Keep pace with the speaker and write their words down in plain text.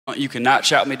You cannot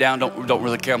shout me down. Don't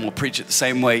really care. I'm going to preach it the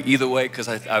same way either way, because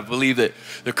I believe that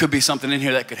there could be something in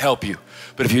here that could help you.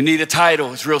 But if you need a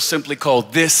title, it's real simply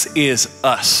called This Is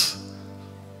Us.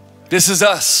 This is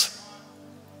us.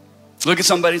 Look at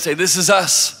somebody and say, this is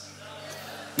us.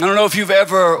 I don't know if you've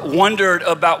ever wondered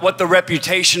about what the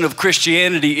reputation of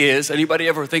Christianity is. Anybody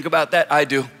ever think about that? I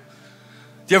do. Do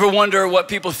you ever wonder what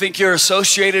people think you're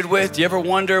associated with? Do you ever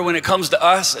wonder when it comes to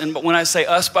us? And when I say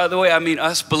us, by the way, I mean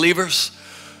us believers.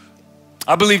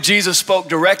 I believe Jesus spoke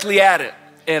directly at it.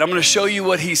 And I'm going to show you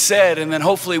what he said. And then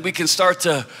hopefully we can start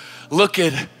to look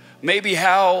at maybe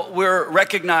how we're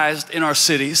recognized in our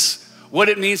cities, what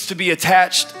it means to be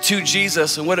attached to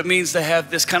Jesus, and what it means to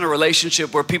have this kind of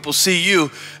relationship where people see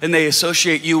you and they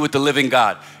associate you with the living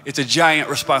God. It's a giant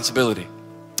responsibility.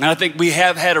 And I think we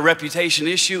have had a reputation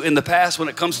issue in the past when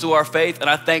it comes to our faith, and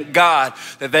I thank God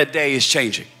that that day is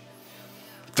changing.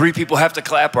 3 people have to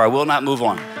clap or I will not move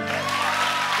on.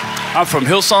 I'm from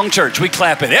Hillsong Church. We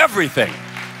clap at everything.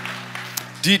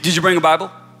 Did you bring a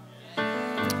Bible?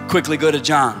 Quickly go to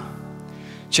John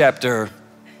chapter,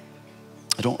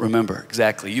 I don't remember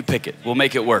exactly. You pick it. We'll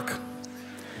make it work.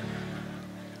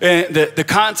 And the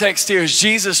context here is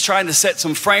Jesus trying to set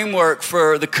some framework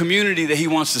for the community that he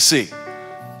wants to see.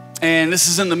 And this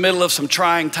is in the middle of some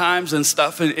trying times and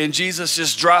stuff. And Jesus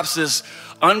just drops this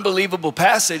unbelievable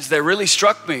passage that really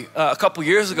struck me a couple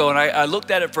years ago. And I looked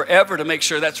at it forever to make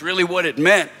sure that's really what it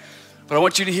meant. But I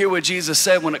want you to hear what Jesus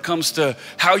said when it comes to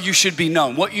how you should be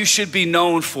known, what you should be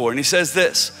known for. And he says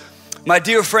this, my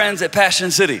dear friends at Passion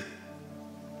City,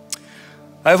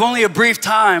 I have only a brief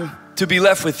time to be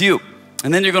left with you.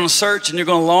 And then you're going to search and you're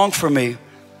going to long for me.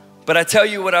 But I tell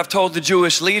you what I've told the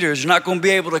Jewish leaders, you're not going to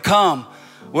be able to come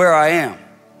where I am.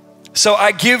 So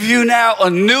I give you now a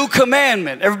new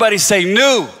commandment. Everybody say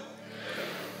new.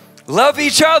 Love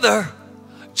each other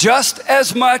just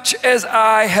as much as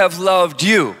I have loved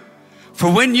you.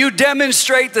 For when you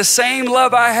demonstrate the same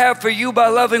love I have for you by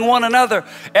loving one another,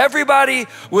 everybody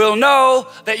will know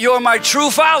that you're my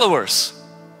true followers.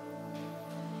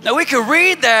 Now we can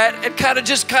read that and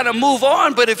kind of move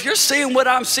on, but if you're seeing what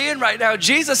I'm seeing right now,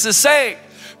 Jesus is saying,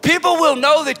 people will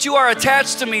know that you are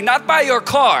attached to me, not by your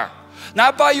car,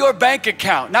 not by your bank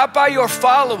account, not by your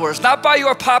followers, not by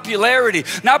your popularity,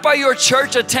 not by your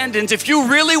church attendance. If you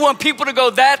really want people to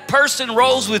go, that person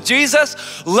rolls with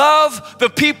Jesus, love the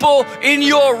people in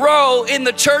your row, in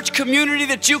the church community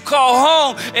that you call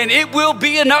home, and it will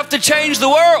be enough to change the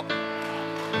world.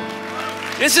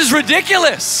 This is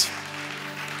ridiculous.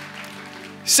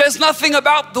 Says nothing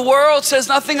about the world, says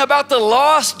nothing about the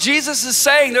lost. Jesus is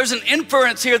saying there's an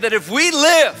inference here that if we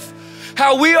live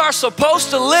how we are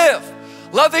supposed to live,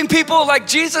 loving people like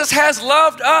Jesus has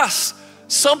loved us,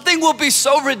 something will be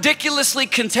so ridiculously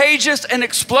contagious and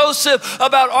explosive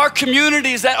about our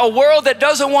communities that a world that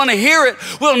doesn't want to hear it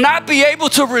will not be able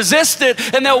to resist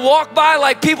it. And they'll walk by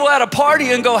like people at a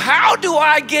party and go, how do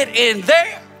I get in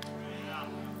there?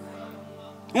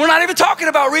 We're not even talking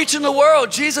about reaching the world.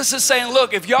 Jesus is saying,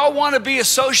 look, if y'all want to be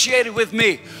associated with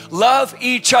me, love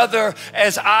each other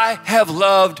as I have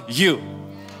loved you.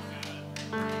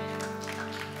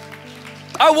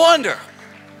 I wonder,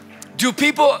 do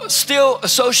people still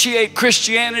associate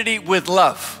Christianity with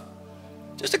love?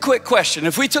 Just a quick question.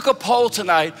 If we took a poll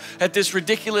tonight at this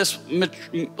ridiculous,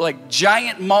 like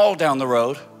giant mall down the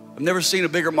road, I've never seen a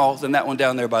bigger mall than that one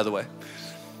down there, by the way.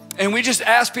 And we just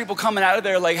ask people coming out of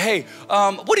there like, hey,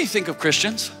 what do you think of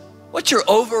Christians? What's your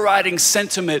overriding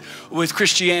sentiment with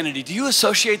Christianity? Do you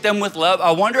associate them with love?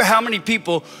 I wonder how many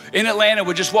people in Atlanta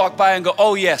would just walk by and go,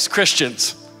 oh yes,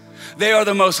 Christians. They are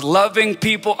the most loving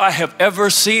people I have ever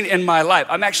seen in my life.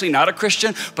 I'm actually not a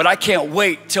Christian, but I can't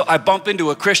wait till I bump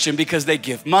into a Christian because they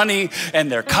give money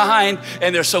and they're kind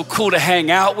and they're so cool to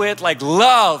hang out with. Like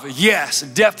love, yes,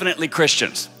 definitely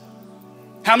Christians.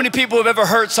 How many people have ever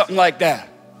heard something like that?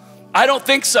 I don't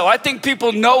think so. I think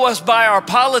people know us by our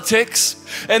politics,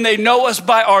 and they know us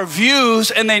by our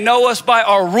views, and they know us by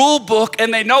our rule book,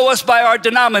 and they know us by our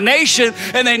denomination,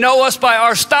 and they know us by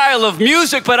our style of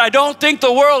music, but I don't think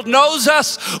the world knows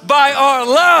us by our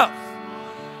love.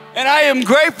 And I am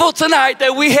grateful tonight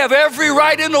that we have every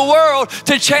right in the world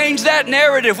to change that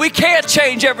narrative. We can't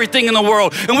change everything in the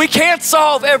world, and we can't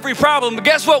solve every problem. But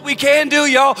guess what we can do,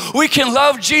 y'all? We can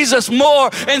love Jesus more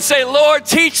and say, Lord,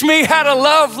 teach me how to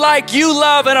love like you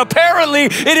love. And apparently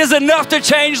it is enough to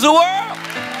change the world.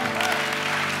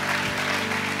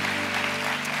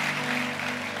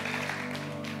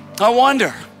 I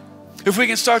wonder if we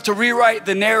can start to rewrite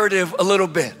the narrative a little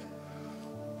bit.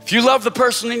 If you love the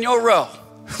person in your row,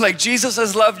 Like Jesus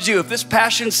has loved you. If this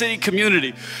Passion City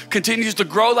community continues to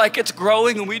grow like it's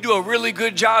growing and we do a really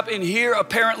good job in here,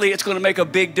 apparently it's going to make a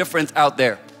big difference out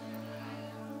there.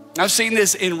 I've seen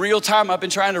this in real time. I've been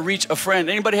trying to reach a friend.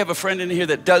 Anybody have a friend in here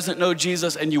that doesn't know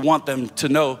Jesus and you want them to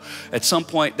know at some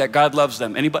point that God loves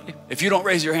them? Anybody? If you don't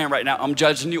raise your hand right now, I'm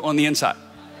judging you on the inside.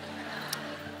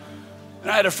 And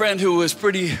I had a friend who was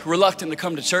pretty reluctant to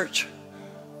come to church.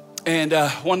 And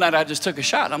one night I just took a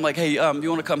shot. I'm like, hey, you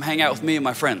want to come hang out with me and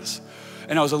my friends?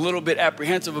 And I was a little bit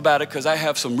apprehensive about it because I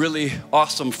have some really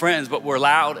awesome friends, but we're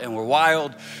loud and we're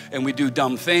wild and we do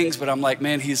dumb things. But I'm like,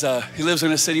 man, he lives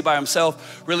in a city by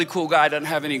himself. Really cool guy, doesn't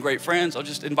have any great friends. I'll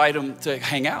just invite him to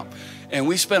hang out. And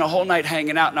we spent a whole night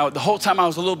hanging out. Now, the whole time I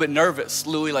was a little bit nervous,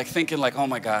 Louis, like thinking like, oh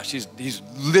my gosh, he's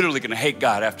literally going to hate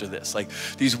God after this. Like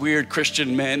these weird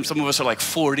Christian men, some of us are like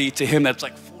 40, to him that's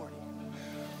like 40.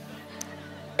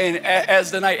 And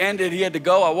as the night ended, he had to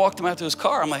go. I walked him out to his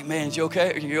car. I'm like, man, is you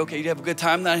okay? Are you okay? You have a good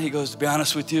time tonight? He goes, to be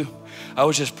honest with you, I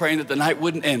was just praying that the night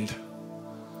wouldn't end.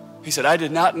 He said, I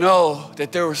did not know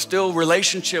that there were still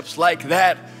relationships like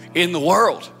that in the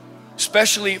world,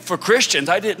 especially for Christians.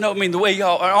 I didn't know, I mean, the way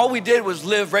y'all, all we did was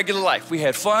live regular life. We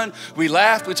had fun, we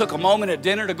laughed, we took a moment at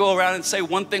dinner to go around and say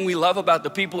one thing we love about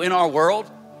the people in our world,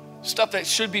 stuff that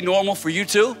should be normal for you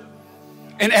too.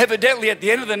 And evidently at the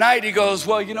end of the night, he goes,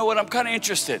 well, you know what, I'm kind of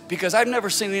interested because I've never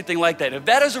seen anything like that. If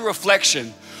that is a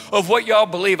reflection of what y'all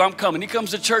believe, I'm coming. He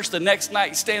comes to church the next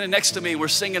night, standing next to me, we're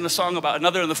singing a song about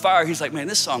Another in the Fire. He's like, man,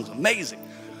 this song's amazing.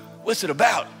 What's it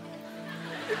about?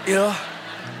 You know?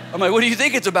 I'm like, what do you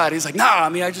think it's about? He's like, nah, I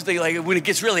mean, I just think like when it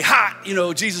gets really hot, you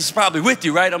know, Jesus is probably with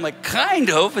you, right? I'm like,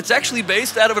 kind of. It's actually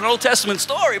based out of an Old Testament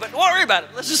story, but don't worry about it.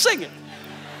 Let's just sing it.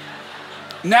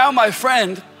 Now my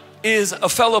friend is a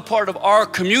fellow part of our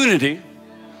community,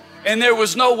 and there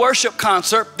was no worship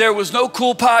concert, there was no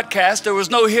cool podcast, there was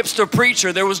no hipster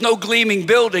preacher, there was no gleaming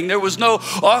building, there was no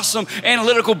awesome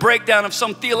analytical breakdown of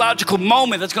some theological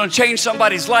moment that's going to change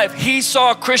somebody's life. He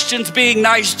saw Christians being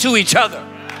nice to each other.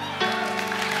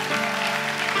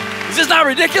 Is this not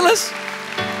ridiculous?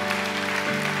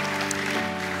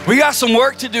 We got some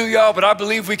work to do, y'all, but I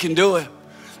believe we can do it.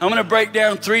 I'm going to break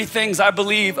down 3 things I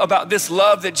believe about this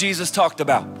love that Jesus talked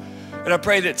about. And I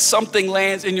pray that something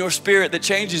lands in your spirit that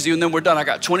changes you, and then we're done. I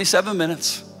got 27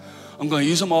 minutes. I'm going to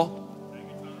use them all.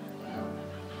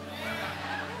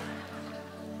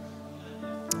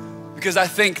 Because I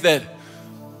think that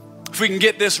if we can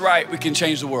get this right, we can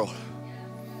change the world.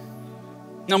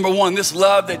 Number 1, this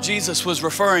love that Jesus was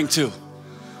referring to.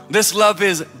 This love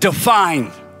is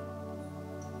defined.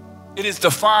 It is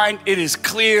defined, it is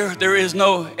clear. There is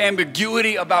no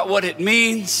ambiguity about what it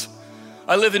means.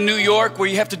 I live in New York where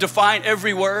you have to define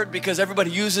every word because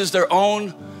everybody uses their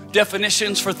own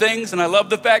definitions for things. And I love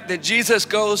the fact that Jesus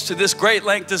goes to this great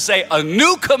length to say, a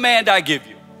new command I give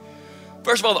you.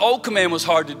 First of all, the old command was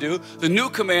hard to do. The new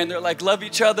command, they're like, love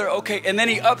each other, okay. And then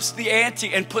he ups the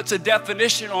ante and puts a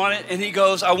definition on it. And he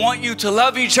goes, I want you to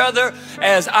love each other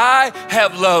as I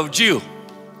have loved you.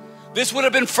 This would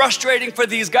have been frustrating for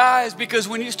these guys because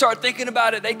when you start thinking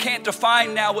about it, they can't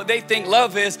define now what they think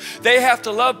love is. They have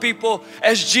to love people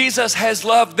as Jesus has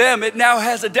loved them. It now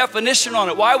has a definition on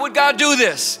it. Why would God do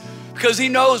this? Because he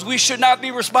knows we should not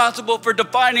be responsible for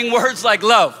defining words like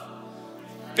love.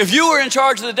 If you were in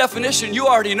charge of the definition, you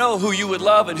already know who you would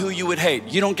love and who you would hate.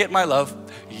 You don't get my love.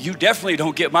 You definitely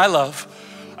don't get my love.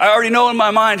 I already know in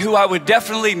my mind who I would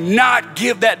definitely not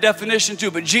give that definition to,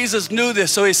 but Jesus knew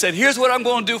this, so he said, here's what I'm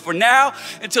going to do for now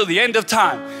until the end of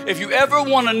time. If you ever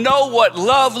want to know what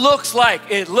love looks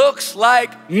like, it looks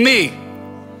like me.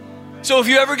 So if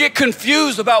you ever get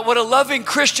confused about what a loving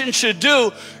Christian should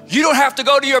do, you don't have to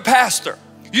go to your pastor.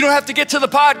 You don't have to get to the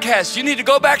podcast. You need to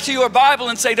go back to your Bible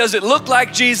and say, does it look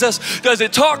like Jesus? Does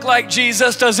it talk like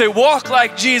Jesus? Does it walk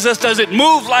like Jesus? Does it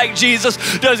move like Jesus?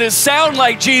 Does it sound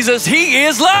like Jesus? He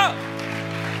is love.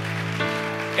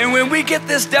 And when we get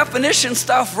this definition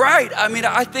stuff right, I mean,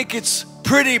 I think it's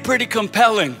pretty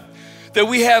compelling that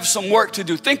we have some work to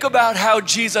do. Think about how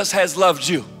Jesus has loved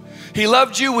you. He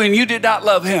loved you when you did not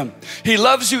love him. He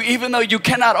loves you even though you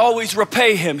cannot always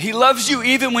repay him. He loves you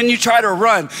even when you try to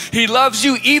run. He loves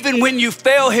you even when you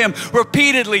fail him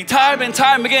repeatedly, time and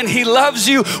time again. He loves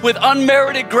you with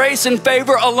unmerited grace and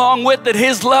favor, along with that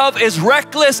his love is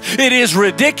reckless, it is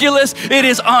ridiculous, it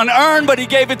is unearned, but he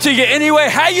gave it to you anyway.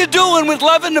 How you doing with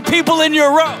loving the people in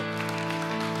your row?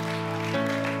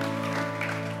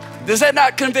 Does that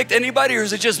not convict anybody, or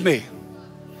is it just me?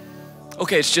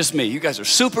 Okay, it's just me. You guys are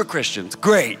super Christians.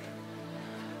 Great.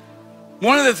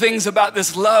 One of the things about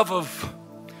this love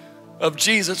of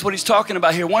Jesus, what he's talking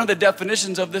about here, one of the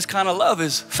definitions of this kind of love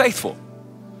is faithful.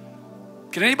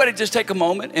 Can anybody just take a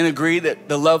moment and agree that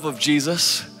the love of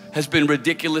Jesus has been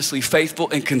ridiculously faithful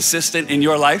and consistent in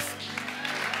your life?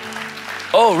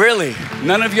 Oh, really?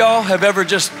 None of y'all have ever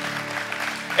just,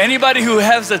 anybody who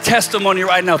has a testimony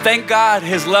right now, thank God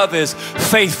his love is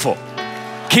faithful.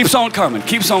 Keeps on coming,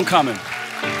 keeps on coming.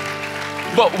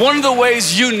 But one of the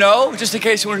ways you know, just in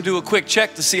case you want to do a quick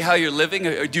check to see how you're living,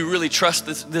 or do you really trust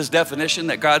this definition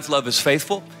that God's love is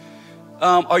faithful?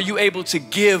 Are you able to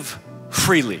give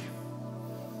freely?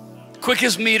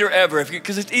 Quickest meter ever,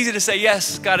 because it's easy to say,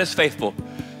 yes, God is faithful.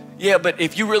 Yeah, but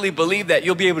if you really believe that,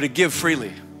 you'll be able to give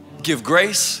freely. Give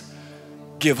grace,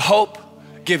 give hope,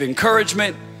 give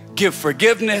encouragement, give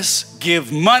forgiveness,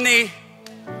 give money.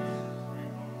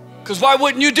 Because why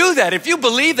wouldn't you do that? If you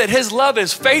believe that his love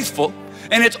is faithful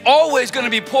and it's always going to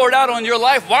be poured out on your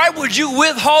life, why would you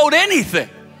withhold anything?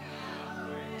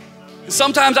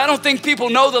 Sometimes I don't think people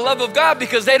know the love of God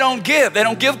because they don't give. They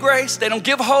don't give grace, they don't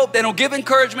give hope, they don't give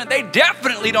encouragement, they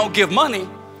definitely don't give money.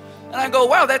 And I go,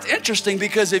 wow, that's interesting,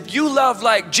 because if you love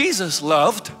like Jesus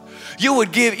loved, you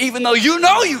would give even though you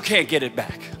know you can't get it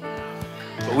back.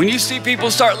 But when you see people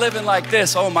start living like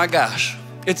this, oh my gosh,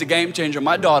 it's a game changer.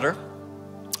 My daughter,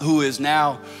 who is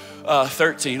now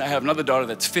 13, I have another daughter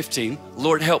that's 15.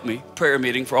 Lord help me, prayer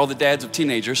meeting for all the dads of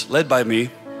teenagers, led by me.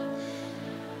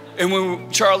 And when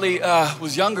Charlie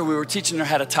was younger, we were teaching her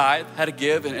how to tithe, how to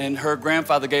give, and her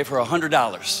grandfather gave her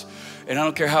 $100. And I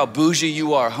don't care how bougie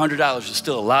you are, $100 is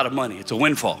still a lot of money. It's a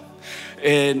windfall.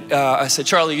 And I said,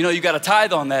 Charlie, you know you got to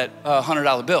tithe on that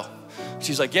 $100 bill.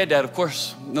 She's like, yeah, Dad, of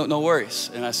course, no worries.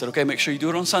 And I said, okay, make sure you do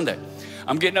it on Sunday.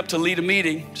 I'm getting up to lead a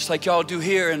meeting, just like y'all do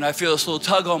here, and I feel this little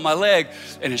tug on my leg,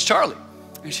 and it's Charlie.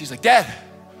 And she's like, Dad,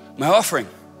 my offering.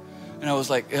 And I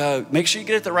was like, make sure you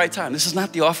get it at the right time. This is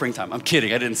not the offering time. I'm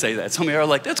kidding, I didn't say that. Some of you are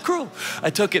like, that's cruel. I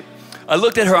took it, I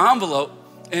looked at her envelope,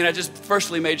 and I just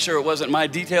firstly made sure it wasn't my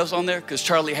details on there, because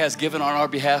Charlie has given on our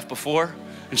behalf before,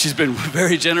 and she's been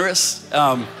very generous.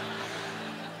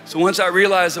 So once I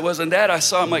realized it wasn't that, I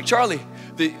saw him like, Charlie,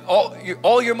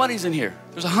 all your money's in here.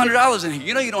 There's $100 in here.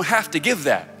 You know you don't have to give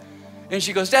that. And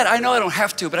she goes, Dad, I know I don't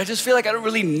have to, but I just feel like I don't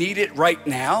really need it right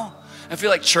now. I feel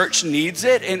like church needs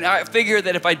it. And I figured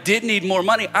that if I did need more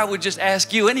money, I would just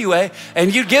ask you anyway,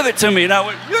 and you'd give it to me. And I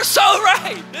went, you're so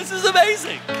right. This is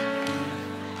amazing.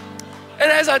 And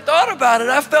as I thought about it,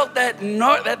 I felt that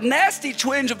nasty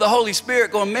twinge of the Holy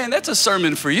Spirit going, man, that's a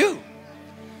sermon for you.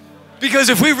 Because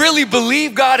if we really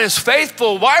believe God is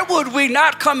faithful, why would we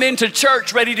not come into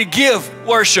church ready to give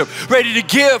worship, ready to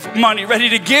give money, ready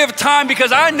to give time?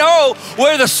 Because I know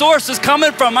where the source is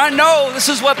coming from. I know this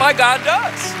is what my God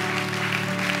does.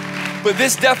 But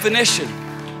this definition,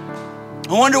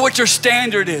 I wonder what your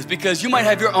standard is, because you might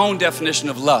have your own definition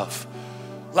of love.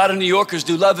 A lot of New Yorkers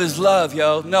do love is love,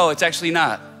 yo. No, it's actually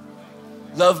not.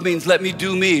 Love means let me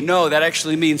do me. No, that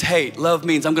actually means hate. Love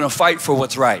means I'm gonna fight for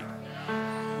what's right.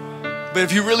 But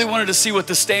if you really wanted to see what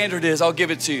the standard is, I'll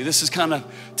give it to you. This is kind of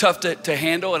tough to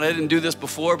handle, and I didn't do this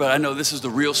before, but I know this is the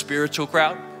real spiritual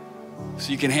crowd.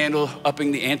 So you can handle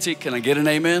upping the ante. Can I get an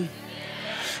amen?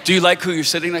 Do you like who you're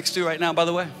sitting next to right now, by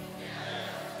the way?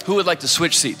 Who would like to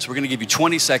switch seats? We're gonna give you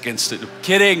 20 seconds to,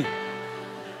 kidding.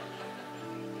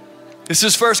 This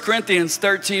is 1 Corinthians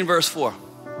 13, verse 4.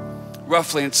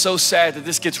 Roughly, and it's so sad that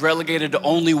this gets relegated to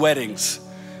only weddings.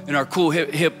 In our cool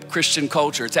hip Christian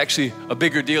culture, it's actually a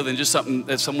bigger deal than just something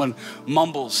that someone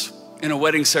mumbles in a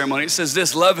wedding ceremony. It says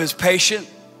this: love is patient,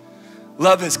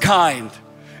 love is kind.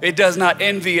 It does not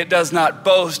envy, it does not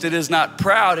boast, it is not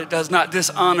proud, it does not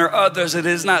dishonor others, it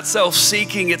is not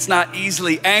self-seeking, it's not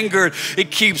easily angered, it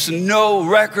keeps no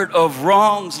record of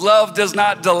wrongs. Love does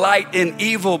not delight in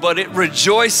evil, but it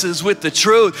rejoices with the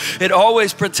truth. It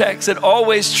always protects, it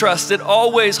always trusts, it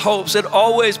always hopes, it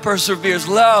always perseveres.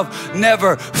 Love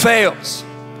never fails.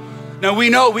 Now we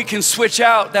know we can switch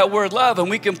out that word love and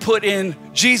we can put in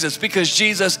Jesus, because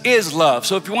Jesus is love.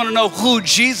 So if you want to know who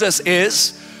Jesus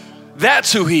is,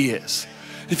 that's who he is.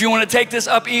 If you want to take this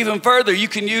up even further, you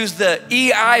can use the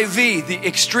EIV, the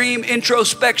Extreme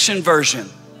Introspection version.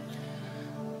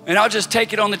 And I'll just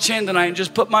take it on the chin tonight and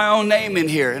just put my own name in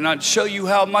here, and I'll show you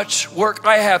how much work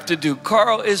I have to do.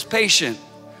 Carl is patient.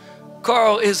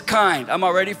 Carl is kind. I'm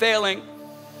already failing.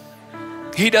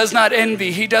 He does not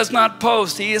envy. He does not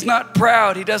boast. He is not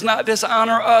proud. He does not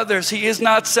dishonor others. He is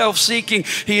not self-seeking.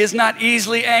 He is not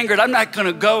easily angered. I'm not going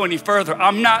to go any further.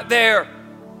 I'm not there.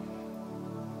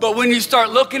 But when you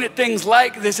start looking at things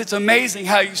like this, it's amazing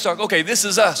how you start, okay, this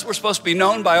is us. We're supposed to be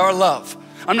known by our love.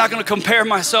 I'm not gonna compare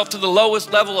myself to the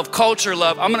lowest level of culture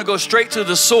love. I'm gonna go straight to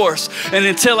the source. And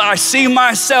until I see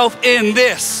myself in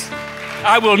this,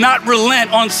 I will not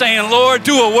relent on saying, Lord,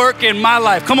 do a work in my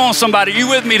life. Come on, somebody, you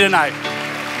with me tonight?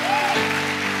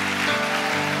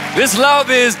 This love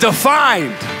is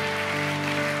defined.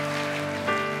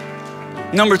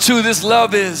 Number two, this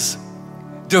love is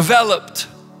developed.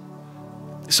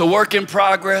 It's a work in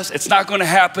progress. It's not going to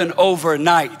happen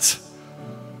overnight.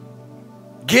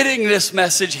 Getting this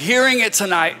message, hearing it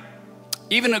tonight,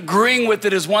 even agreeing with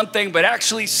it is one thing, but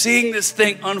actually seeing this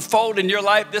thing unfold in your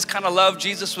life, this kind of love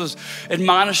Jesus was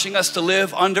admonishing us to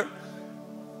live under,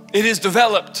 it is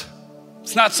developed.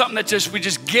 It's not something that we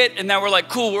just get and now we're like,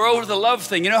 cool, we're over the love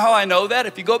thing. You know how I know that?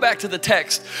 If you go back to the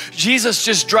text, Jesus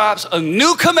just drops a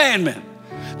new commandment.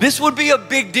 This would be a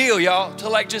big deal, y'all, to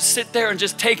like just sit there and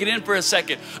just take it in for a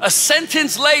second. A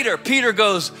sentence later, Peter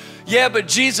goes, yeah, but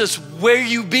Jesus, where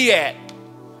you be at?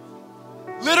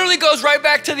 Literally goes right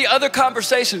back to the other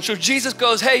conversation. So Jesus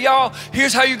goes, hey, y'all,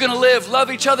 here's how you're gonna live.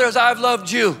 Love each other as I've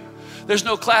loved you. There's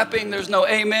no clapping, there's no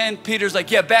amen. Peter's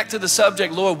like, yeah, back to the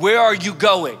subject, Lord, where are you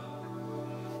going?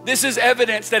 This is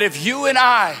evidence that if you and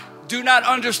I do not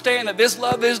understand that this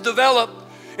love is developed,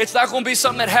 it's not gonna be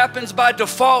something that happens by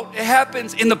default. It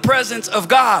happens in the presence of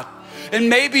God. And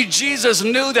maybe Jesus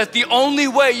knew that the only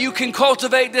way you can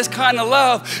cultivate this kind of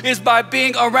love is by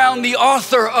being around the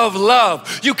author of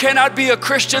love. You cannot be a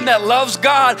Christian that loves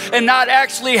God and not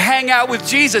actually hang out with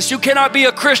Jesus. You cannot be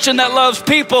a Christian that loves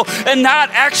people and not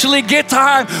actually get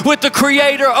time with the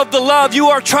creator of the love you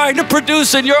are trying to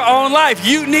produce in your own life.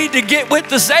 You need to get with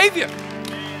the Savior.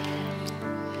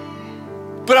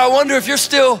 But I wonder if you're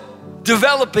still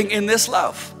developing in this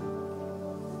love.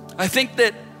 I think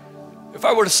that if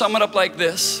I were to sum it up like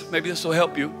this, maybe this will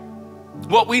help you.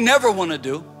 What we never want to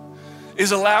do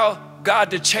is allow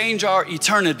God to change our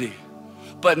eternity,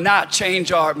 but not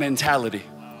change our mentality.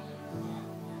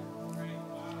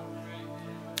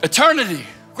 Eternity,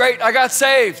 great, I got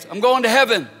saved, I'm going to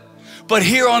heaven. But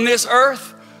here on this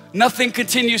earth, nothing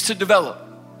continues to develop.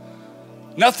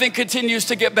 Nothing continues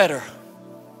to get better.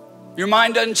 Your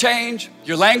mind doesn't change,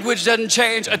 your language doesn't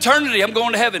change. Eternity, I'm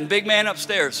going to heaven, big man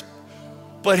upstairs.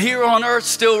 But here on earth,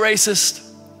 still racist,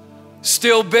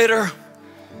 still bitter,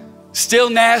 still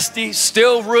nasty,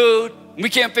 still rude. We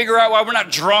can't figure out why we're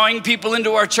not drawing people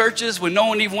into our churches when no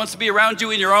one even wants to be around you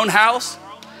in your own house.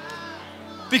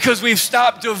 Because we've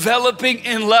stopped developing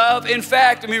in love. In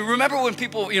fact, I mean, remember when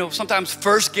people, sometimes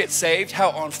first get saved, how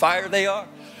on fire they are,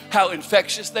 how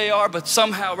infectious they are, but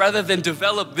somehow rather than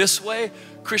develop this way,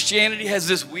 Christianity has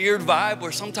this weird vibe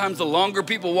where sometimes the longer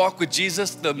people walk with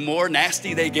Jesus, the more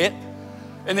nasty they get.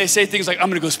 And they say things like, I'm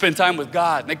gonna go spend time with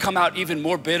God. And they come out even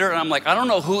more bitter. And I'm like, I don't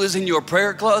know who is in your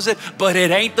prayer closet, but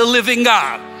it ain't the living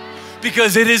God.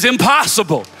 Because it is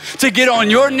impossible to get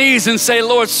on your knees and say,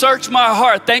 Lord, search my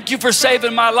heart. Thank you for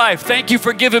saving my life. Thank you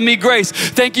for giving me grace.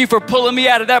 Thank you for pulling me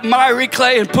out of that miry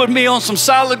clay and putting me on some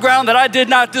solid ground that I did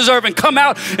not deserve, and come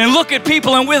out and look at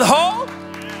people and withhold.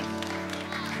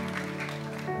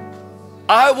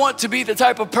 I want to be the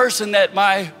type of person that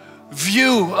my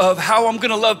view of how I'm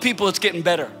gonna love people, it's getting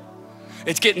better.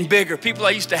 It's getting bigger. People I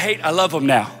used to hate, I love them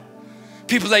now.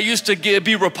 People that used to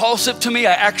be repulsive to me,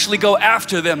 I actually go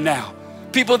after them now.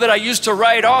 People that I used to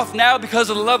write off now because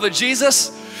of the love of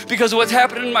Jesus, because of what's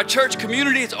happening in my church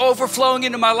community, it's overflowing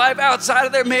into my life outside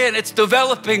of there. Man, it's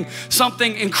developing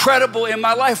something incredible in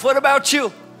my life. What about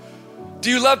you? Do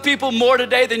you love people more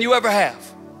today than you ever have?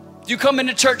 You come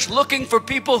into church looking for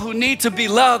people who need to be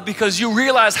loved because you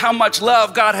realize how much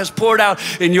love God has poured out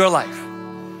in your life.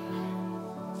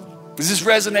 Is this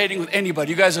resonating with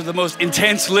anybody? You guys are the most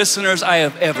intense listeners I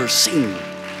have ever seen.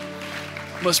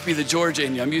 Must be the Georgia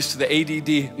in you. I'm used to the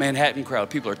ADD Manhattan crowd.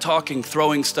 People are talking,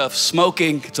 throwing stuff,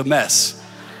 smoking. It's a mess.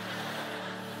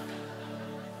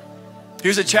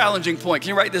 Here's a challenging point. Can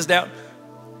you write this down?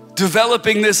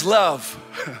 Developing this love,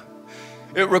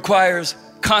 it requires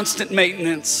constant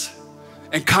maintenance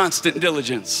and constant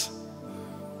diligence.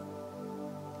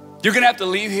 You're gonna have to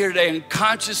leave here today and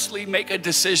consciously make a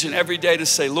decision every day to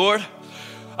say, Lord,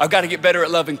 I've got to get better at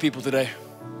loving people today.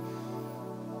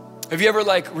 Have you ever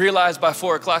realized by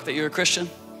 4 o'clock that you're a Christian?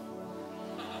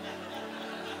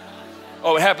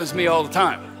 Oh, it happens to me all the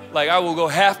time. I will go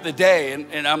half the day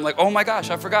and I'm like, oh my gosh,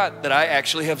 I forgot that I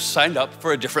actually have signed up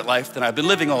for a different life than I've been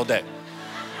living all day.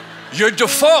 Your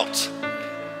default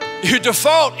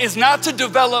is not to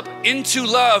develop into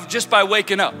love just by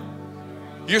waking up.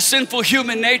 Your sinful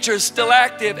human nature is still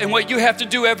active, and what you have to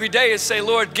do every day is say,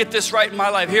 Lord, get this right in my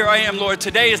life. Here I am, Lord.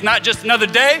 Today is not just another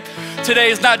day.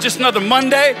 Today is not just another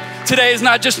Monday. Today is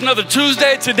not just another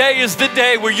Tuesday. Today is the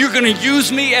day where you're gonna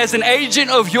use me as an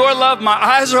agent of your love. My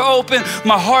eyes are open.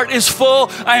 My heart is full.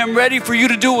 I am ready for you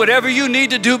to do whatever you need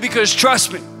to do, because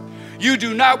trust me, you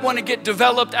do not want to get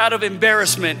developed out of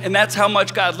embarrassment, and that's how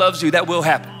much God loves you. That will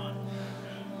happen.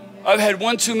 I've had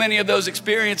one too many of those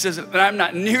experiences, and I'm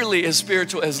not nearly as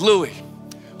spiritual as Louis.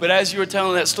 But as you were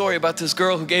telling that story about this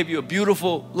girl who gave you a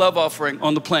beautiful love offering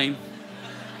on the plane,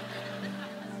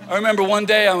 I remember one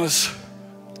day I was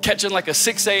catching like a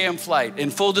 6 a.m. flight. In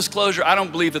full disclosure, I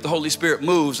don't believe that the Holy Spirit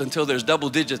moves until there's double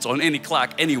digits on any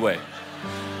clock anyway.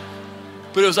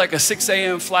 But it was like a 6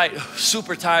 a.m. flight,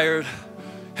 super tired,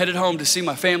 headed home to see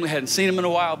my family. Hadn't seen them in a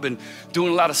while, been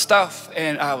doing a lot of stuff,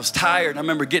 and I was tired. I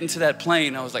remember getting to that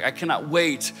plane. I was like, I cannot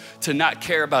wait to not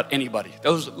care about anybody.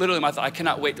 That was literally my thought. I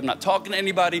cannot wait. I'm not talking to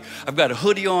anybody. I've got a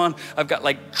hoodie on. I've got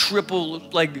like triple,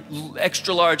 like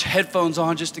extra large headphones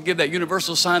on just to give that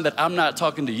universal sign that I'm not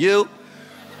talking to you.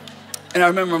 And I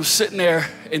remember I'm sitting there,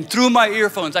 and through my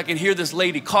earphones, I can hear this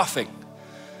lady coughing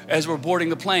as we're boarding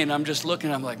the plane. I'm just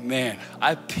looking, I'm like, man,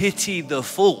 I pity the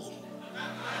fool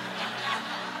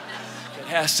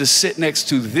has to sit next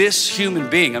to this human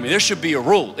being. I mean, there should be a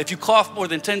rule. If you cough more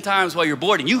than 10 times while you're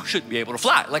boarding, you shouldn't be able to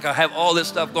fly. Like, I have all this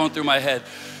stuff going through my head.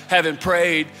 Haven't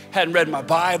prayed, hadn't read my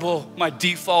Bible. My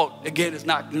default, again, is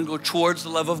not gonna go towards the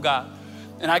love of God.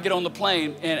 And I get on the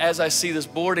plane, and as I see this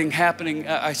boarding happening,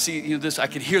 I see this, I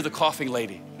can hear the coughing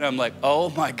lady. And I'm like, oh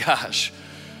my gosh,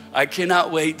 I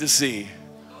cannot wait to see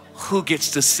who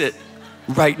gets to sit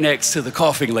right next to the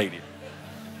coughing lady.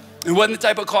 It wasn't the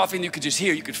type of coughing you could just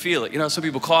hear, you could feel it. You know, some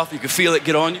people cough, you could feel it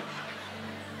get on you.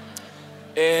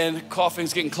 And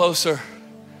coughing's getting closer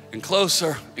and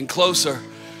closer and closer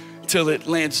until it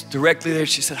lands directly there.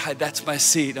 She said, hi, that's my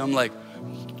seat. I'm like,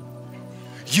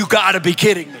 you gotta be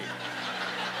kidding me.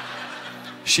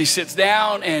 She sits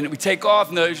down and we take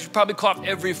off. And she probably coughed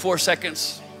every 4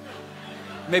 seconds.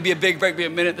 Maybe a big break, maybe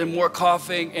a minute, then more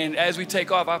coughing. And as we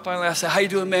take off, I said, how you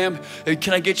doing, ma'am?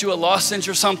 Can I get you a lozenge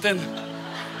or something?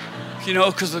 You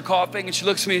know, because of the coughing. And she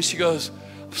looks at me and she goes,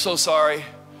 I'm so sorry.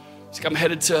 She's like, I'm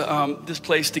headed to this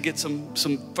place to get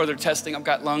some further testing. I've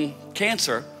got lung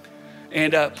cancer.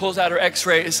 And pulls out her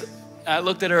x-rays. I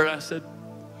looked at her and I said,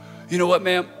 you know what,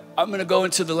 ma'am? I'm gonna go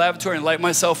into the laboratory and light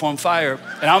myself on fire.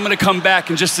 And I'm gonna come back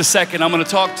in just a second. I'm gonna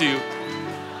talk to you.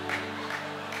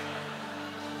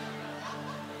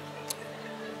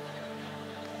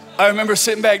 I remember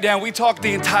sitting back down. We talked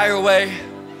the entire way.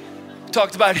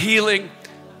 Talked about healing.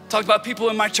 Talked about people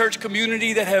in my church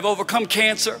community that have overcome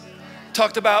cancer.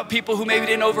 Talked about people who maybe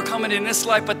didn't overcome it in this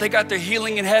life, but they got their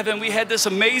healing in heaven. We had this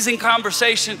amazing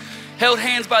conversation, held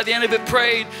hands by the end of it,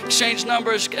 prayed, exchanged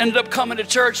numbers, ended up coming to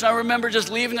church. And I remember just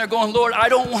leaving there going, Lord, I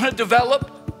don't want to develop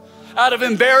out of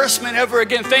embarrassment ever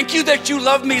again. Thank you that you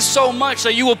love me so much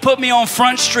that you will put me on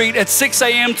Front Street at 6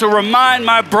 a.m. to remind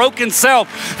my broken self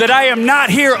that I am not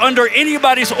here under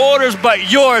anybody's orders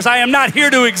but yours. I am not here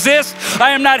to exist. I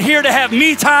am not here to have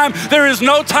me time. There is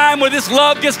no time where this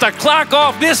love gets to clock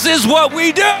off. This is what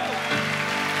we do.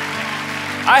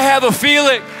 I have a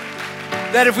feeling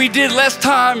that if we did less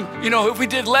time, if we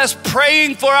did less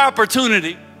praying for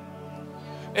opportunity,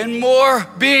 and more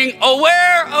being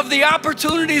aware of the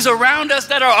opportunities around us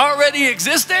that are already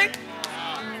existing.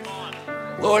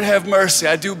 Lord have mercy.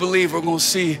 I do believe we're going to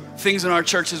see things in our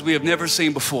churches we have never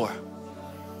seen before.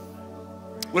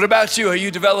 What about you? Are you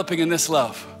developing in this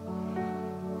love?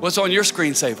 What's on your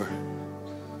screensaver?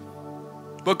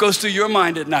 What goes through your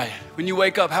mind at night? When you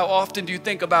wake up, how often do you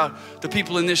think about the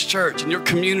people in this church and your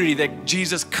community that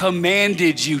Jesus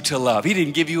commanded you to love? He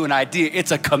didn't give you an idea,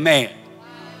 it's a command.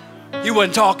 He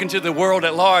wasn't talking to the world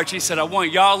at large. He said, I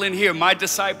want y'all in here, my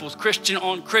disciples, Christian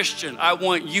on Christian. I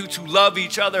want you to love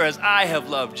each other as I have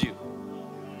loved you.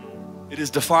 It is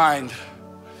defined.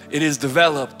 It is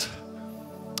developed.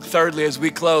 Thirdly, as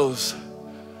we close,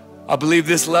 I believe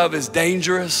this love is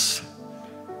dangerous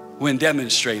when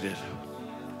demonstrated.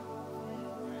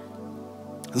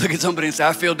 Look at somebody and say,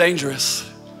 I feel dangerous.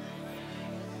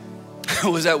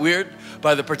 Was that weird?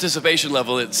 By the participation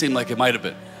level, it seemed like it might have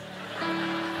been.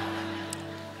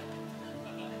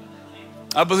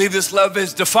 I believe this love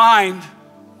is defined.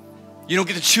 You don't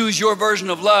get to choose your version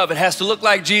of love. It has to look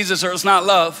like Jesus or it's not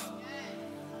love.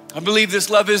 I believe this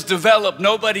love is developed.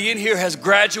 Nobody in here has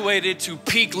graduated to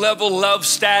peak level love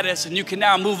status and you can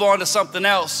now move on to something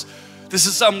else. This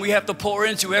is something we have to pour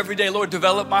into every day. Lord,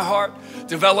 develop my heart,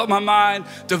 develop my mind,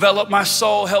 develop my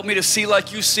soul. Help me to see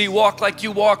like you see, walk like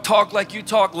you walk, talk like you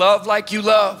talk, love like you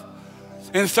love.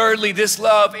 And thirdly, this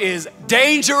love is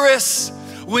dangerous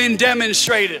when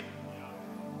demonstrated.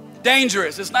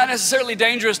 Dangerous. It's not necessarily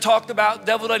dangerous talked about. The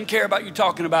devil doesn't care about you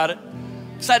talking about it.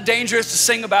 It's not dangerous to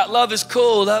sing about. Love is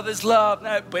cool, love is love.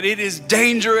 But it is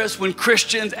dangerous when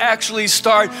Christians actually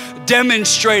start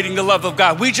demonstrating the love of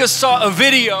God. We just saw a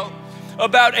video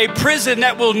about a prison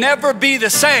that will never be the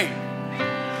same.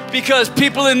 because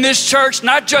people in this church,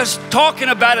 not just talking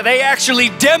about it, they actually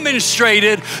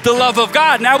demonstrated the love of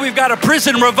God. Now we've got a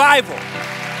prison revival.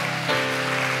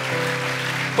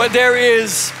 But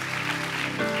there's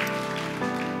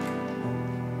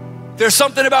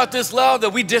something about this love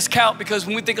that we discount, because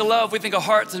when we think of love, we think of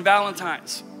hearts and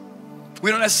Valentines. We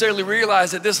don't necessarily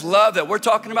realize that this love that we're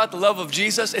talking about, the love of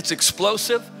Jesus, it's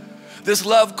explosive. This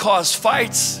love caused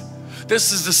fights.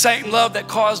 This is the same love that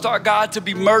caused our God to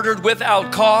be murdered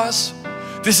without cause.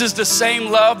 This is the same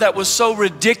love that was so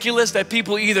ridiculous that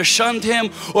people either shunned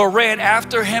him or ran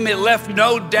after him. It left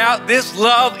no doubt this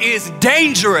love is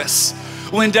dangerous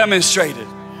when demonstrated.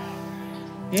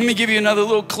 Let me give you another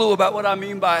little clue about what I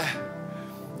mean by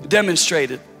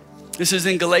demonstrated. This is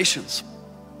in Galatians.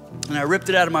 And I ripped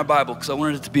it out of my Bible because I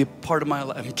wanted it to be a part of my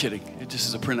life. I'm kidding. It just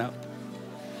is a printout.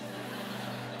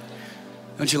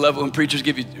 Don't you love it when preachers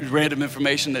give you random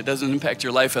information that doesn't impact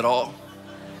your life at all?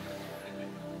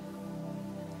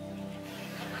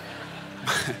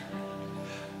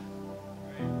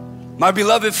 My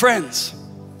beloved friends,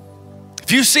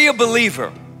 if you see a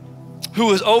believer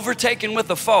who is overtaken with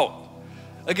a fault,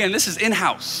 again, this is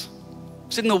in-house.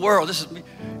 It's in the world.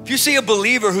 If you see a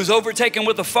believer who's overtaken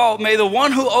with a fault, may the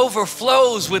one who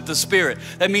overflows with the Spirit,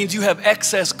 that means you have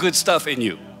excess good stuff in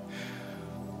you,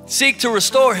 seek to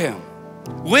restore him.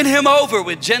 Win him over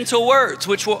with gentle words,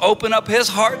 which will open up his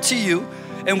heart to you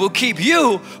and will keep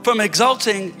you from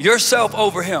exalting yourself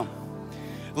over him.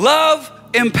 Love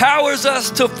empowers us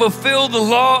to fulfill the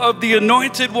law of the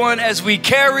Anointed One as we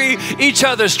carry each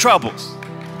other's troubles.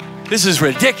 This is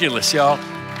ridiculous, y'all.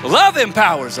 Love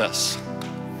empowers us.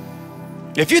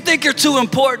 If you think you're too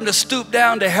important to stoop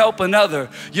down to help another,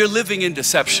 you're living in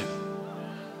deception.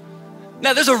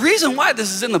 Now, there's a reason why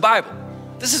this is in the Bible.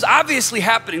 This is obviously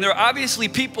happening. There are obviously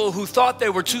people who thought they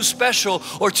were too special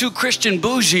or too Christian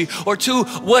bougie or too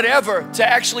whatever to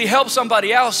actually help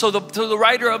somebody else. So the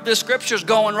writer of this scripture is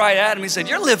going right at him. He said,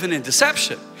 you're living in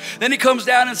deception. Then he comes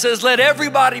down and says, let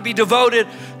everybody be devoted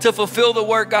to fulfill the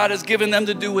work God has given them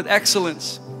to do with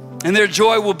excellence. And their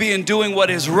joy will be in doing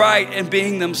what is right and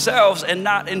being themselves and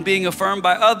not in being affirmed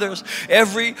by others.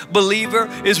 Every believer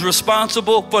is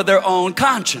responsible for their own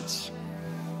conscience.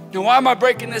 Now, why am I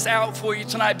breaking this out for you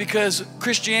tonight? Because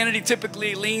Christianity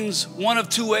typically leans one of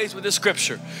two ways with this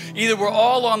scripture. Either we're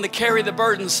all on the carry the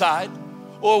burden side,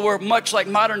 or we're much like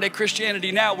modern day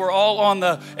Christianity now, we're all on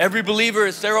the every believer,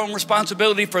 it's their own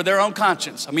responsibility for their own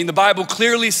conscience. I mean, the Bible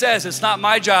clearly says it's not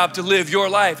my job to live your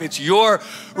life, it's your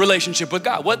relationship with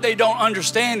God. What they don't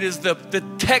understand is the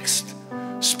text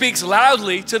speaks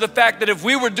loudly to the fact that if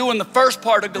we were doing the first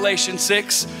part of Galatians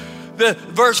 6, the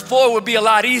verse 4 would be a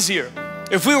lot easier.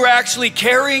 If we were actually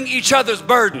carrying each other's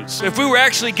burdens, if we were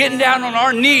actually getting down on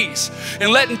our knees and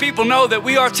letting people know that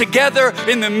we are together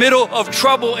in the middle of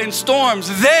trouble and storms,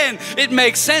 then it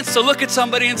makes sense to look at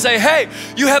somebody and say, hey,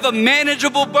 you have a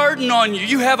manageable burden on you.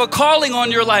 You have a calling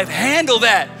on your life. Handle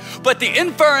that. But the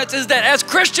inference is that as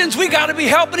Christians, we got to be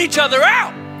helping each other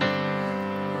out.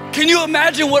 Can you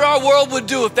imagine what our world would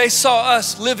do if they saw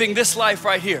us living this life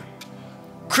right here?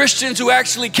 Christians who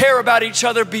actually care about each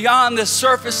other beyond this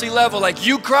surfacey level, like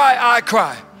you cry, I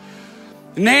cry.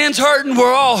 Nan's hurting,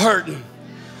 we're all hurting.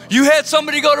 You had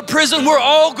somebody go to prison, we're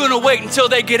all gonna wait until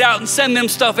they get out and send them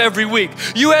stuff every week.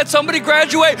 You had somebody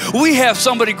graduate, we have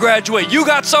somebody graduate. You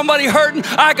got somebody hurting,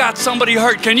 I got somebody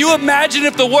hurt. Can you imagine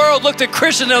if the world looked at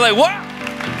Christians, they're like, what?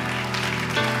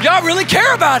 Y'all really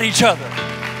care about each other.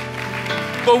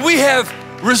 But we have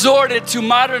resorted to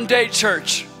modern day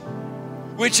church,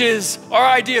 which is our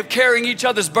idea of carrying each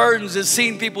other's burdens, is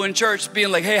seeing people in church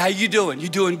being like, hey, how you doing? You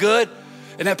doing good?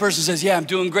 And that person says, yeah, I'm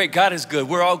doing great. God is good.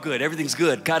 We're all good. Everything's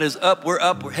good. God is up. We're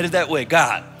headed that way.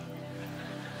 God.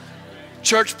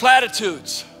 Church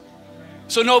platitudes.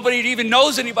 So nobody even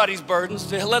knows anybody's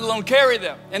burdens, let alone carry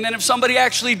them. And then if somebody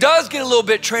actually does get a little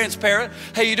bit transparent,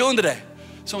 hey, you doing today?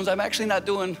 Someone's, I'm actually not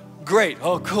doing great.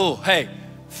 Oh, cool. Hey,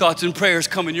 thoughts and prayers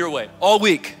coming your way all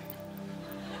week.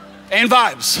 And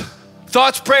vibes.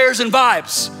 Thoughts, prayers, and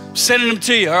vibes. Sending them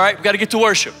to you, all right? We got to get to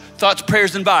worship. Thoughts,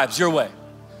 prayers, and vibes, your way.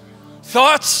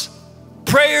 Thoughts,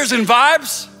 prayers, and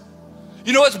vibes.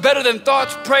 You know what's better than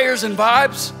thoughts, prayers, and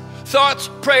vibes? Thoughts,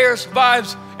 prayers,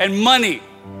 vibes, and money,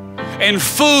 and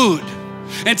food.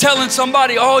 And telling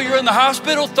somebody, oh, you're in the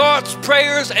hospital, thoughts,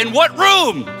 prayers, and what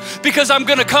room? Because I'm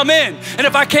gonna come in. And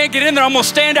if I can't get in there, I'm gonna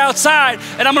stand outside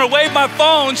and I'm gonna wave my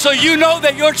phone so you know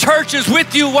that your church is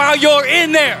with you while you're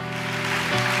in there.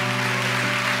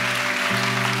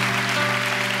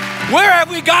 Where have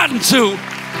we gotten to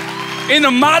in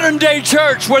the modern day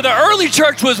church where the early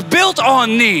church was built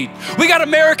on need? We got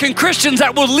American Christians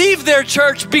that will leave their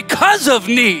church because of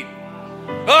need.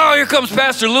 Oh, here comes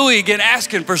Pastor Louis again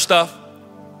asking for stuff.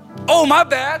 Oh, my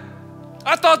bad.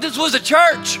 I thought this was a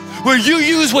church where you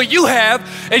use what you have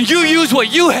and you use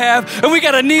what you have, and we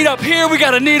got a need up here, we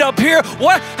got a need up here.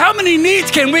 What? How many needs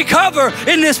can we cover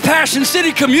in this Passion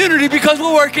City community because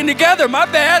we're working together? My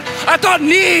bad. I thought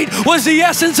need was the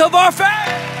essence of our faith.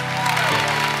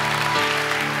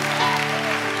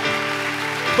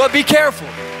 But be careful,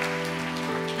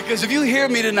 because if you hear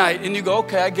me tonight and you go,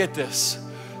 okay, I get this.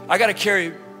 I got to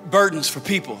carry burdens for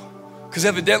people because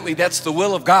evidently that's the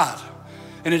will of God.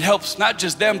 And it helps not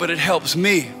just them, but it helps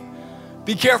me.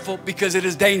 Be careful, because it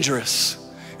is dangerous.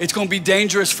 It's going to be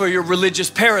dangerous for your religious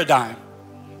paradigm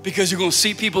because you're going to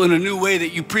see people in a new way that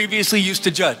you previously used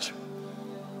to judge.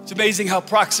 It's amazing how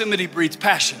proximity breeds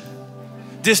passion.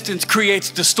 Distance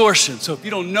creates distortion. So if you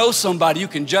don't know somebody, you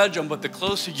can judge them, but the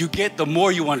closer you get, the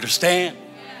more you understand.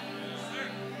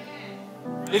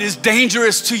 It is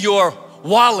dangerous to your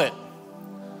wallet.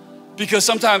 Because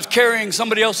sometimes carrying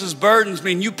somebody else's burdens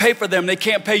mean you pay for them, they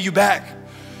can't pay you back.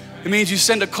 It means you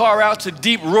send a car out to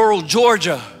deep rural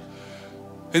Georgia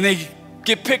and they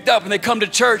get picked up and they come to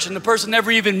church and the person never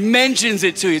even mentions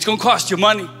it to you. It's gonna cost you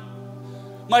money.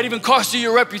 Might even cost you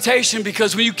your reputation,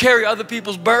 because when you carry other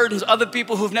people's burdens, other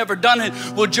people who've never done it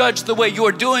will judge the way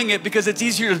you're doing it, because it's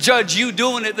easier to judge you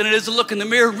doing it than it is to look in the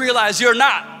mirror and realize you're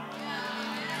not.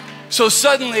 So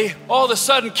suddenly, all of a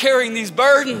sudden, carrying these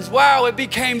burdens, wow, it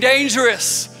became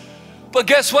dangerous. But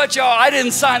guess what, y'all? I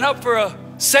didn't sign up for a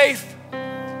safe,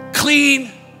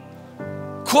 clean,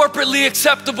 corporately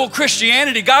acceptable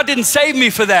Christianity. God didn't save me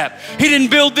for that. He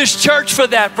didn't build this church for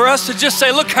that, for us to just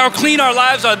say, look how clean our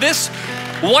lives are. This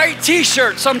white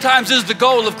t-shirt sometimes is the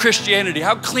goal of Christianity.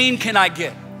 How clean can I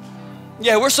get?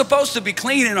 Yeah, we're supposed to be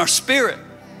clean in our spirit,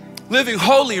 living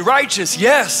holy, righteous,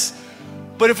 yes.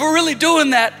 But if we're really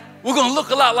doing that, we're gonna look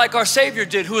a lot like our Savior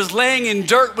did, who was laying in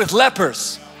dirt with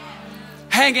lepers,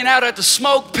 hanging out at the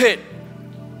smoke pit.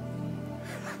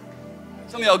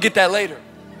 Some of y'all get that later.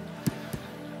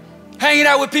 Hanging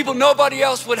out with people nobody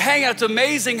else would hang out. It's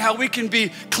amazing how we can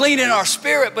be clean in our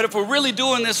spirit, but if we're really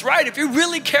doing this right, if you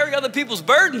really carry other people's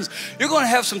burdens, you're gonna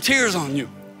have some tears on you.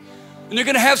 And you're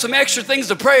gonna have some extra things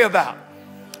to pray about.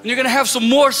 And you're gonna have some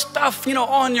more stuff,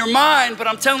 on your mind, but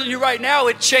I'm telling you right now,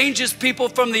 it changes people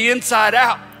from the inside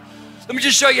out. Let me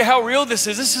just show you how real this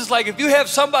is. This is like if you have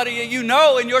somebody you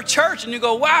know in your church and you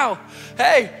go, wow,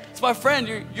 hey, it's my friend,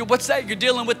 you're what's that? You're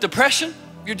dealing with depression?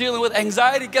 You're dealing with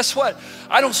anxiety? Guess what?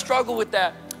 I don't struggle with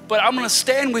that, but I'm gonna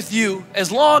stand with you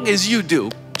as long as you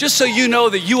do, just so you know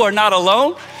that you are not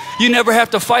alone. You never have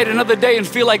to fight another day and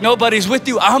feel like nobody's with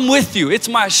you. I'm with you. It's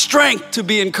my strength to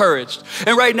be encouraged.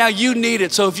 And right now you need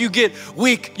it. So if you get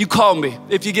weak, you call me.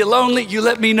 If you get lonely, you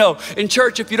let me know. In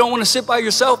church, if you don't want to sit by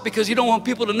yourself because you don't want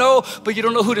people to know, but you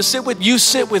don't know who to sit with, you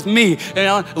sit with me. And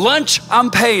on lunch, I'm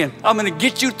paying. I'm going to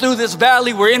get you through this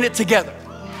valley. We're in it together.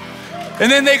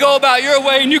 And then they go about your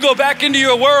way and you go back into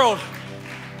your world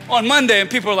on Monday and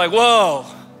people are like, whoa,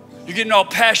 you're getting all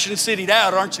Passion City'd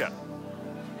out, aren't you?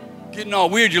 Getting all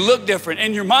weird, you look different.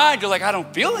 In your mind, you're like, I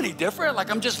don't feel any different. Like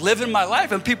I'm just living my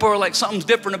life. And people are like, something's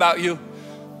different about you.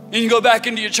 And you go back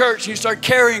into your church and you start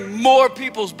carrying more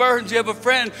people's burdens. You have a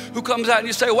friend who comes out and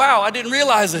you say, wow, I didn't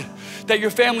realize it, that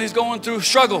your family's going through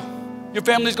struggle. Your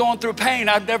family's going through pain.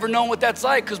 I've never known what that's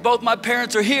like because both my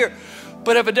parents are here.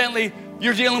 But evidently,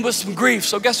 you're dealing with some grief.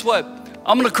 So guess what?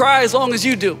 I'm gonna cry as long as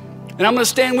you do. And I'm gonna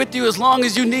stand with you as long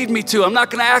as you need me to. I'm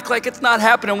not gonna act like it's not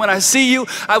happening. When I see you,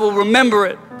 I will remember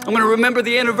it. I'm gonna remember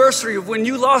the anniversary of when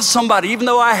you lost somebody. Even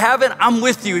though I haven't, I'm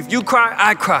with you. If you cry,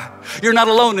 I cry. You're not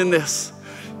alone in this.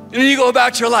 And then you go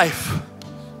about your life.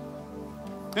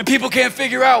 And people can't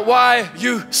figure out why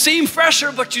you seem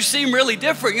fresher, but you seem really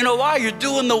different. You know why? You're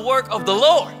doing the work of the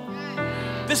Lord.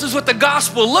 This is what the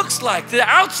gospel looks like. The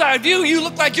outside view, you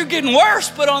look like you're getting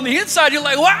worse, but on the inside, you're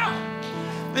like, wow.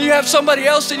 Then you have somebody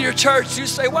else in your church, you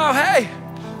say, wow, hey,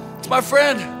 it's my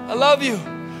friend, I love you.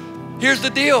 Here's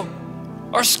the deal.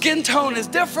 Our skin tone is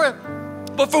different,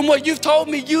 but from what you've told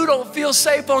me, you don't feel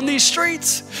safe on these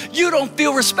streets. You don't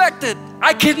feel respected.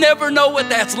 I can never know what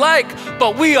that's like,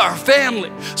 but we are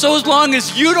family. So as long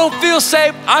as you don't feel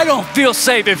safe, I don't feel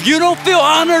safe. If you don't feel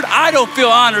honored, I don't feel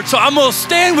honored. So I'm gonna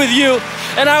stand with you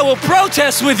and I will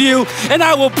protest with you and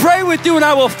I will pray with you and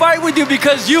I will fight with you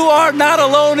because you are not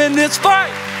alone in this fight.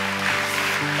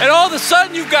 And all of a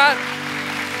sudden you've got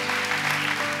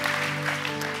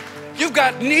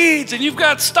needs and you've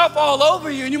got stuff all over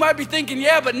you and you might be thinking,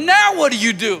 yeah, but now what do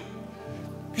you do?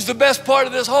 Because the best part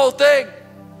of this whole thing,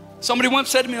 somebody once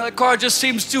said to me, that car just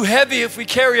seems too heavy if we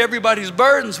carry everybody's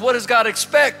burdens. What does God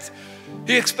expect?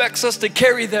 He expects us to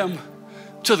carry them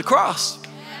to the cross.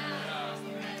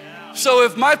 So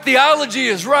if my theology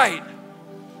is right,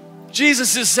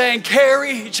 Jesus is saying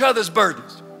carry each other's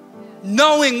burdens,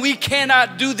 knowing we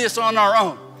cannot do this on our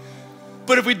own.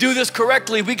 But if we do this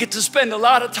correctly, we get to spend a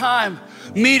lot of time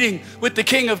meeting with the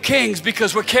King of Kings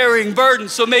because we're carrying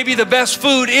burdens. So maybe the best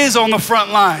food is on the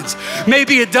front lines.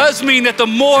 Maybe it does mean that the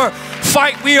more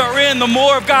fight we are in, the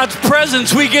more of God's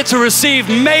presence we get to receive.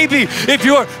 Maybe if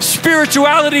your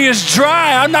spirituality is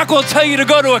dry, I'm not going to tell you to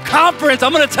go to a conference.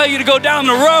 I'm going to tell you to go down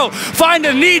the road. Find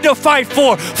a need to fight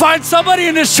for. Find somebody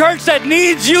in this church that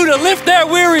needs you to lift their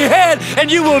weary head, and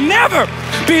you will never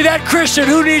be that Christian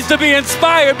who needs to be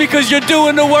inspired because you're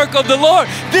doing the work of the Lord.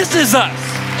 This is us.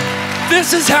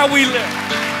 This is how we live.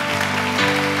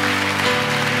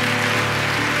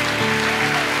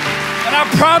 And I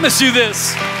promise you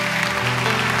this.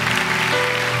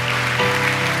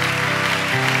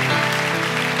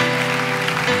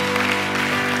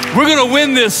 We're going to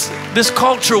win this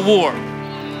culture war.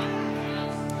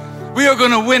 We are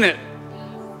going to win it.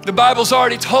 The Bible's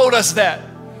already told us that.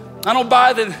 I don't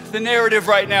buy the narrative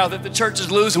right now that the church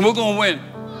is losing. We're going to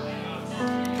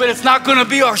win. But it's not going to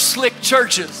be our slick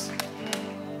churches.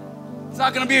 It's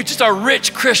not going to be just our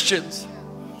rich Christians.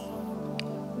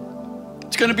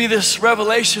 It's going to be this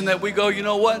revelation that we go, you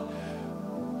know what?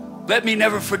 Let me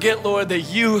never forget, Lord, that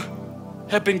you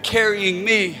have been carrying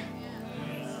me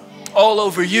all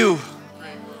over you.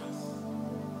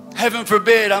 Heaven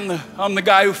forbid I'm the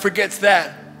guy who forgets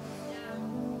that.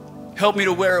 Help me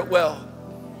to wear it well.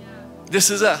 This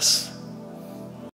is us.